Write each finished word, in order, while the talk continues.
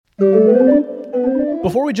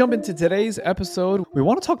Before we jump into today's episode, we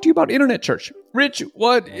want to talk to you about Internet Church. Rich,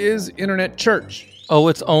 what is Internet Church? Oh,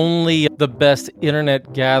 it's only the best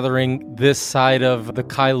internet gathering this side of the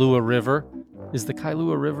Kailua River. Is the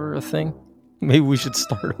Kailua River a thing? Maybe we should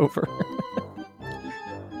start over.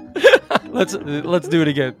 Let's do it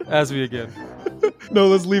again. Ask me again. No,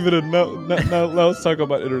 let's leave it in. Now let's talk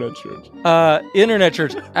about Internet Church. Internet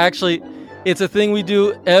Church. Actually, it's a thing we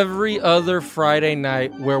do every other Friday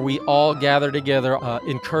night where we all gather together,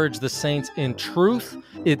 encourage the saints in truth.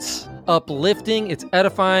 It's uplifting. It's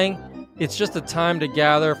edifying. It's just a time to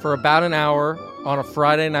gather for about an hour on a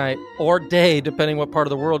Friday night or day, depending what part of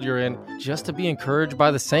the world you're in, just to be encouraged by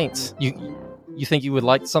the saints. You think you would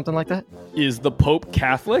like something like that? Is the Pope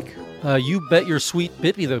Catholic? You bet your sweet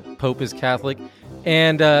bippy the Pope is Catholic.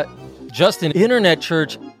 And Justin, Internet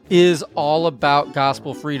Church is all about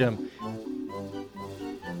gospel freedom.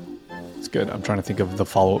 It's good. I'm trying to think of the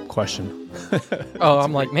follow-up question.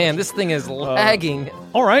 I'm like, man, this thing is lagging.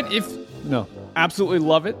 All right. Absolutely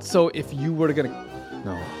love it. So if you were to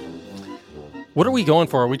No. What are we going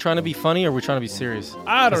for? Are we trying to be funny or are we trying to be serious?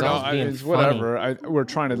 I don't know. It's whatever. We're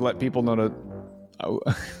trying to let people know to...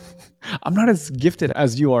 I'm not as gifted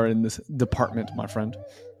as you are in this department, my friend.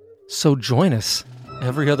 So join us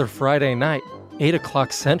every other Friday night, 8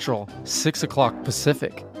 o'clock Central, 6 o'clock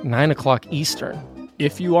Pacific, 9 o'clock Eastern.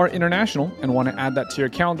 If you are international and want to add that to your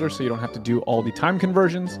calendar so you don't have to do all the time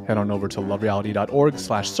conversions, head on over to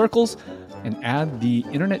lovereality.org/circles and add the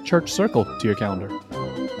Internet Church Circle to your calendar.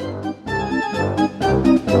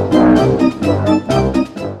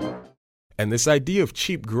 And this idea of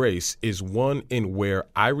cheap grace is one in where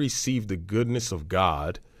I receive the goodness of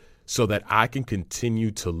God so that I can continue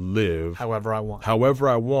to live however I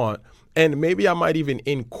want. And maybe I might even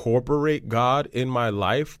incorporate God in my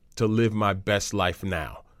life to live my best life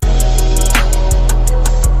now.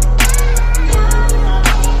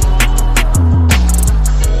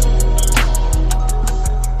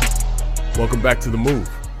 Welcome back to The Move,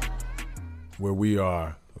 where we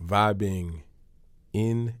are vibing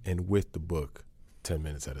in and with the book 10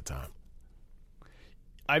 minutes at a time.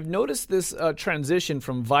 I've noticed this transition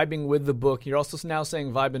from vibing with the book. You're also now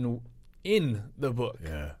saying vibing in the book.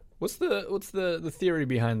 Yeah. What's the theory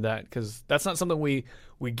behind that? Because that's not something we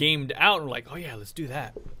gamed out and we're like, oh yeah, let's do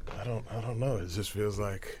that. I don't know. It just feels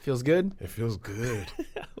like feels good. It feels good.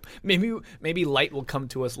 maybe light will come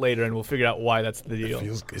to us later and we'll figure out why that's the deal. It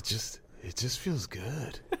just feels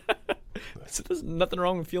good. So there's nothing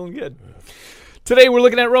wrong with feeling good. Today we're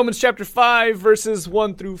looking at Romans chapter 5, verses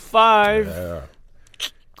 1 through 5. Yeah.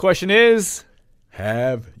 Question is,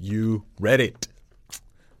 have you read it?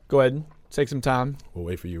 Go ahead. Take some time. We'll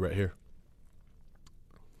wait for you right here.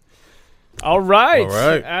 All right. All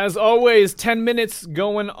right. As always, 10 minutes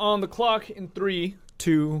going on the clock in 3,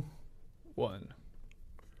 2, 1.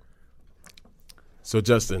 So,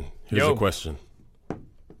 Justin, here's Yo. a question.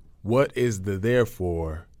 What is the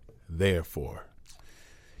therefore?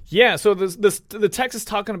 Yeah, so the text is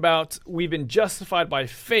talking about we've been justified by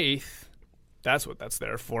faith. That's what that's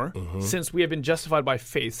there for. Mm-hmm. Since we have been justified by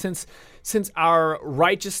faith. Since our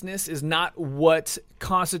righteousness is not what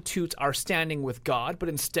constitutes our standing with God, but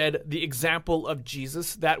instead the example of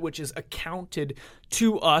Jesus, that which is accounted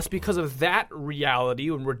to us because of that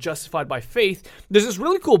reality when we're justified by faith, there's this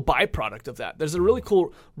really cool byproduct of that. There's a really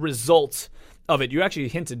cool result of it. You actually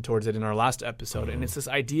hinted towards it in our last episode, and it's this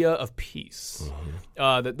idea of peace.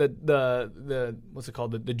 The what's it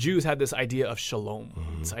called? The Jews had this idea of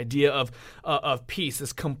shalom, this idea of peace,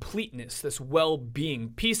 this completeness, this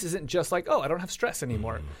well-being. Peace isn't just like, oh, I don't have stress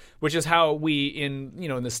anymore, which is how we in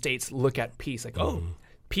the States look at peace. Like, oh,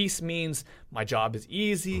 peace means my job is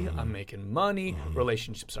easy, I'm making money,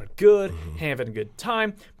 relationships are good, having a good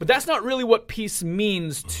time. But that's not really what peace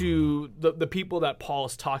means to the people that Paul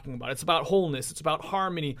is talking about. It's about wholeness, it's about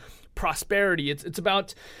harmony, prosperity. It's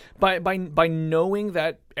about by knowing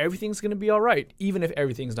that everything's going to be all right, even if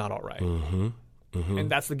everything's not all right. And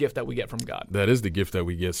that's the gift that we get from God. That is the gift that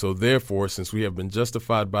we get. So therefore, since we have been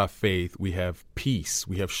justified by faith, we have peace,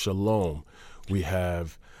 we have shalom, we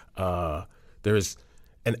have there's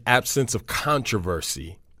an absence of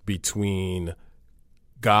controversy between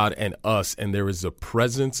God and us, and there is a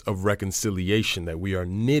presence of reconciliation, that we are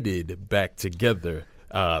knitted back together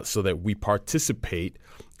so that we participate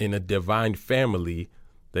in a divine family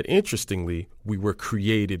that, interestingly, we were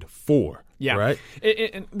created for. Yeah. Right?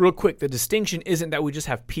 And real quick, the distinction isn't that we just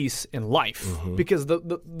have peace in life, because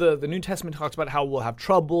the New Testament talks about how we'll have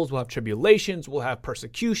troubles, we'll have tribulations, we'll have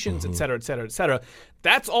persecutions, et cetera, et cetera, et cetera.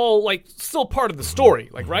 That's all like still part of the story,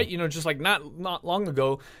 like, right? You know, just like not long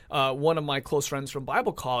ago, one of my close friends from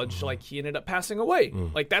Bible college, like he ended up passing away.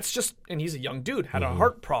 Like that's just, and he's a young dude, had a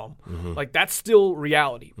heart problem. Like that's still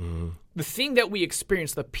reality. The thing that we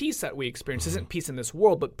experience, the peace that we experience, isn't peace in this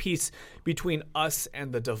world, but peace between us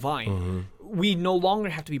and the divine. We no longer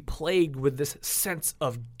have to be plagued with this sense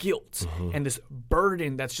of guilt and this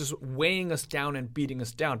burden that's just weighing us down and beating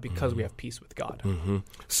us down because we have peace with God.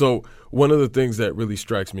 So one of the things that really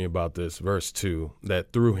strikes me about this, verse 2,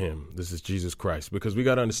 that through him, this is Jesus Christ, because we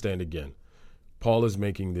got to understand again, Paul is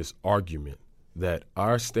making this argument that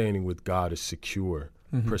our standing with God is secure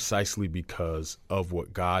precisely because of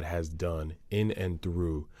what God has done in and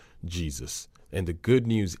through Jesus. And the good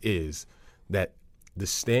news is that the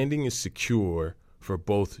standing is secure for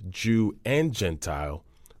both Jew and Gentile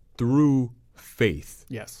through faith.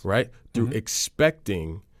 Yes. Right? Through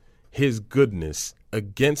expecting his goodness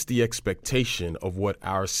against the expectation of what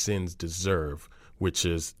our sins deserve, which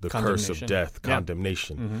is the curse of death,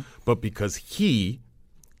 condemnation. But because he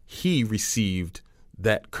received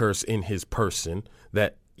that curse in his person,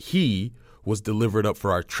 that he was delivered up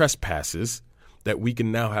for our trespasses, that we can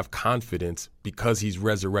now have confidence because he's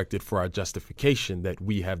resurrected for our justification, that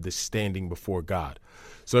we have this standing before God.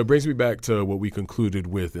 So it brings me back to what we concluded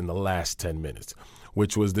with in the last 10 minutes,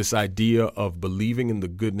 which was this idea of believing in the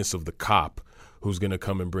goodness of the cop who's going to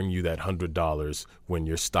come and bring you that $100 when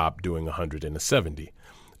you're stopped doing 170.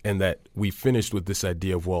 And that we finished with this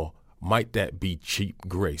idea of, well, might that be cheap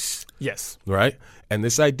grace? Yes. Right? And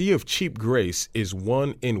this idea of cheap grace is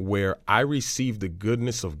one in where I receive the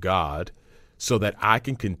goodness of God so that I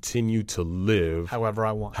can continue to live however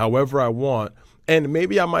I want. And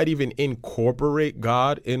maybe I might even incorporate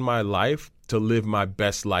God in my life to live my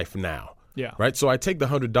best life now. Yeah. Right? So I take the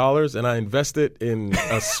 $100 and I invest it in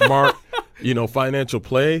a smart, financial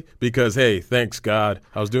play because, hey, thanks God.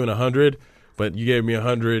 I was doing 100, but you gave me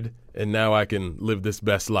 100. And now I can live this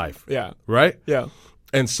best life. Yeah. Right? Yeah.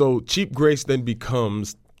 And so cheap grace then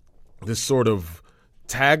becomes this sort of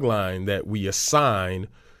tagline that we assign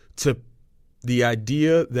to the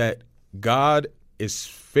idea that God is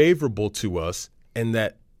favorable to us and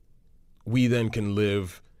that we then can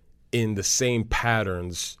live in the same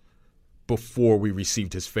patterns before we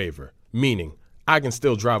received his favor. Meaning, I can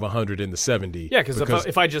still drive 100 in the 70. Yeah, because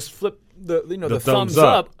if I just flip the thumbs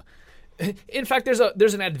up. In fact, there's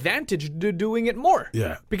an advantage to doing it more.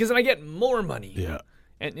 Yeah. Because then I get more money. Yeah.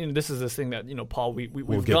 And this is this thing that, Paul, we've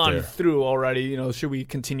get gone there. through already. Should we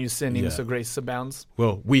continue sinning so grace abounds?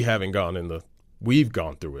 Well, we've gone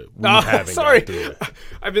through it. Sorry. Gone through it.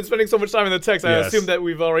 I've been spending so much time in the text. I assume that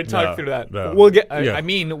we've already talked through that. No. We'll get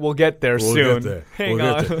there soon. Get there. Hang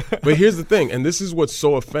on. Get there. But here's the thing, and this is what's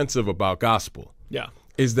so offensive about gospel. Yeah.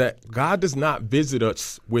 Is that God does not visit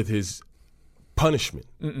us with his punishment.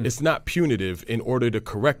 It's not punitive in order to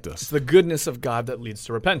correct us. It's the goodness of God that leads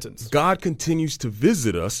to repentance. God continues to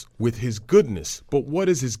visit us with his goodness. But what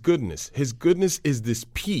is his goodness? His goodness is this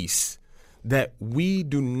peace that we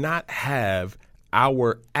do not have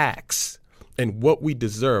our acts and what we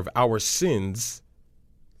deserve, our sins,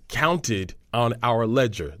 counted on our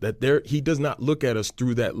ledger. That he does not look at us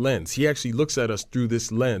through that lens. He actually looks at us through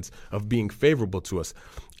this lens of being favorable to us.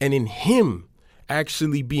 And in him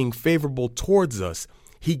actually being favorable towards us,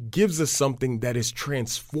 he gives us something that is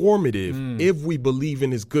transformative if we believe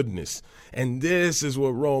in his goodness. And this is what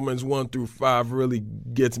Romans 1-5 really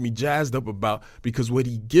gets me jazzed up about, because what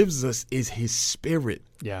he gives us is his spirit.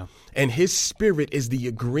 Yeah. And his spirit is the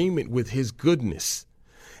agreement with his goodness.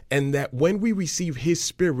 And that when we receive his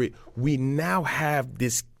spirit, we now have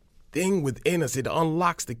this thing within us. It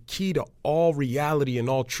unlocks the key to all reality and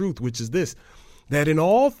all truth, which is this, that in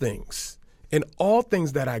all things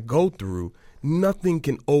that I go through, nothing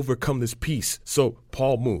can overcome this peace. So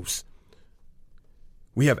Paul moves.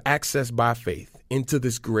 We have access by faith into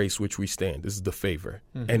this grace which we stand. This is the favor.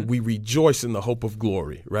 And we rejoice in the hope of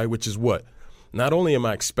glory, right? Which is what? Not only am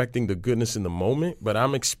I expecting the goodness in the moment, but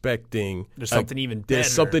I'm expecting there's something even better.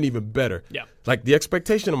 There's something even better. Yeah. Like the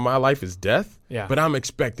expectation of my life is death, yeah. But I'm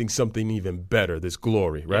expecting something even better, this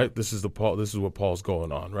glory, right? Yeah. This is what Paul's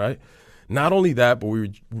going on, right? Not only that,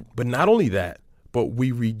 but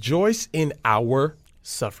we rejoice in our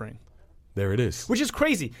suffering. There it is. Which is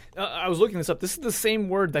crazy. I was looking this up. This is the same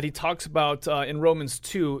word that he talks about in Romans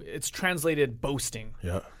 2. It's translated boasting.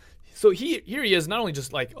 Yeah. So here he is, not only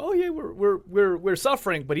just like, oh yeah, we're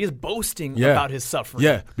suffering, but he is boasting about his suffering.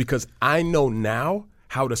 Yeah, because I know now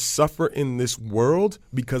how to suffer in this world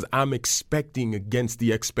because I'm expecting against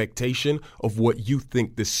the expectation of what you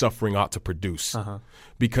think this suffering ought to produce.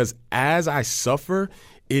 Because as I suffer,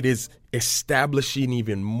 it is establishing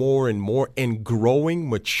even more and more and growing,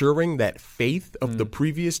 maturing that faith of the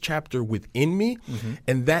previous chapter within me.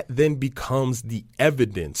 And that then becomes the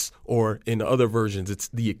evidence, or in other versions, it's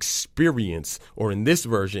the experience, or in this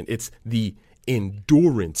version, it's the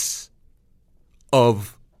endurance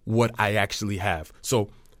of what I actually have. So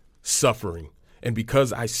suffering. And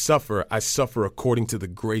because I suffer according to the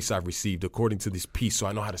grace I've received, according to this peace. So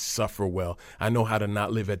I know how to suffer well. I know how to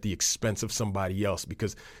not live at the expense of somebody else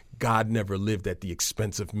because God never lived at the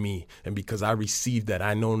expense of me. And because I received that,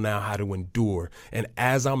 I know now how to endure. And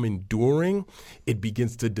as I'm enduring, it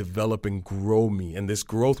begins to develop and grow me. And this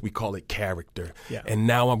growth, we call it character. Yeah. And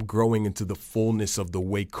now I'm growing into the fullness of the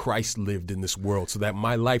way Christ lived in this world so that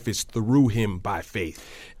my life is through him by faith.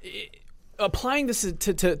 Applying this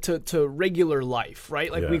to regular life,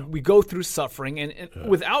 right? Like we go through suffering, and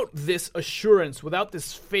without this assurance, without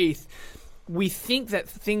this faith, we think that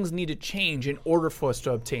things need to change in order for us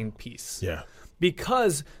to obtain peace. Yeah.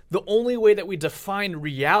 Because the only way that we define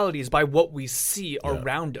reality is by what we see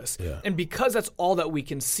around us. Yeah. And because that's all that we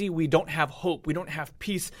can see, we don't have hope. We don't have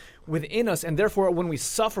peace within us. And therefore, when we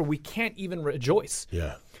suffer, we can't even rejoice.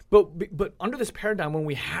 Yeah. But under this paradigm, when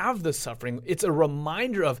we have the suffering, it's a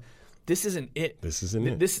reminder of, this isn't it. This isn't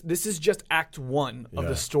it. This is just act one of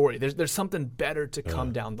the story. There's something better to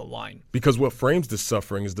come down the line. Because what frames the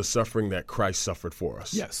suffering is the suffering that Christ suffered for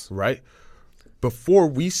us. Yes. Right? Before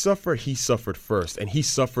we suffer, he suffered first, and he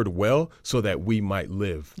suffered well so that we might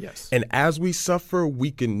live. Yes. And as we suffer, we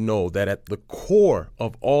can know that at the core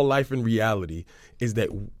of all life and reality is that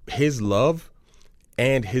his love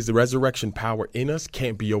and his resurrection power in us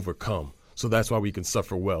can't be overcome. So that's why we can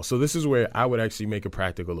suffer well. So this is where I would actually make a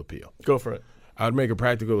practical appeal. Go for it. I would make a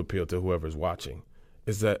practical appeal to whoever's watching,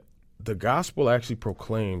 is that the gospel actually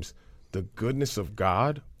proclaims the goodness of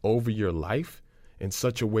God over your life in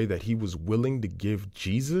such a way that he was willing to give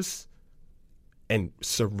Jesus and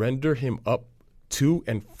surrender him up to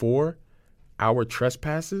and for our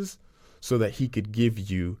trespasses so that he could give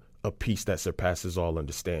you a peace that surpasses all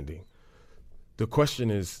understanding. The question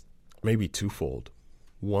is maybe twofold.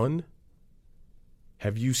 One,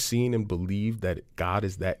 have you seen and believed that God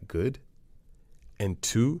is that good? And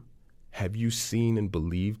two, have you seen and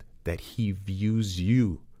believed that he views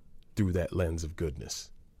you through that lens of goodness?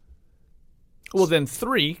 Well, then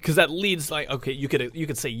three, because that leads okay, you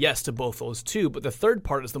could say yes to both those two, but the third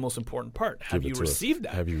part is the most important part. Have you received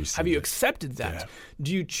that? Have you received Have you accepted that? Yeah.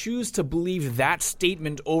 Do you choose to believe that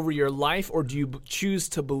statement over your life, or do you choose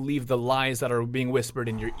to believe the lies that are being whispered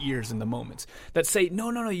in your ears in the moments that say,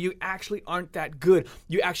 no, you actually aren't that good.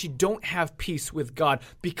 You actually don't have peace with God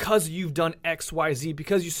because you've done X, Y, Z,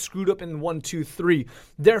 because you screwed up in 1, 2, 3.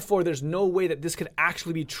 Therefore, there's no way that this could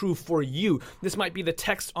actually be true for you. This might be the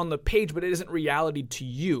text on the page, but it isn't reality to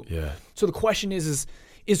you. Yeah. So the question is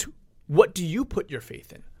what do you put your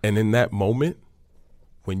faith in? And in that moment,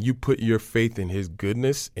 when you put your faith in his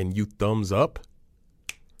goodness and you thumbs up,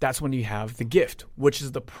 that's when you have the gift, which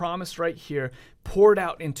is the promise right here poured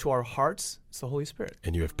out into our hearts. It's the Holy Spirit.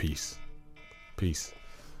 And you have peace. Peace.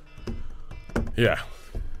 Yeah.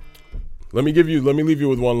 Let me leave you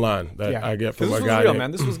with one line that I get from a guy.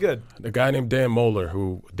 This was good. A guy named Dan Moeller,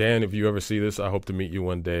 who, Dan, if you ever see this, I hope to meet you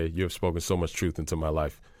one day. You have spoken so much truth into my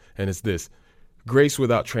life. And it's this: grace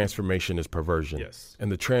without transformation is perversion. Yes. And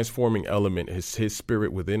the transforming element is his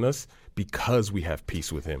spirit within us because we have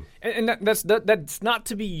peace with him. And that's not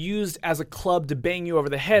to be used as a club to bang you over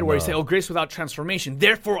the head where you say, grace without transformation,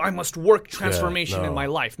 therefore I must work transformation in my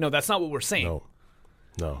life. No, that's not what we're saying.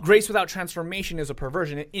 No. Grace without transformation is a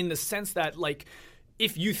perversion in the sense that,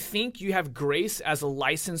 if you think you have grace as a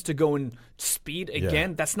license to go and speed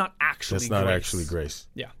again, that's not actually grace. That's not actually grace.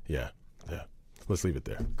 Yeah. Let's leave it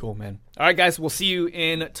there. Cool, man. All right, guys, we'll see you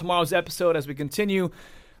in tomorrow's episode as we continue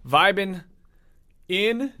vibing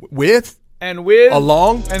in, with,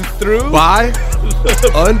 along, and through, by,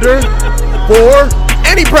 under, for,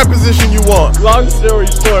 any preposition you want. Long story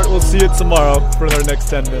short, we'll see you tomorrow for our next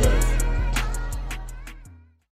 10 minutes.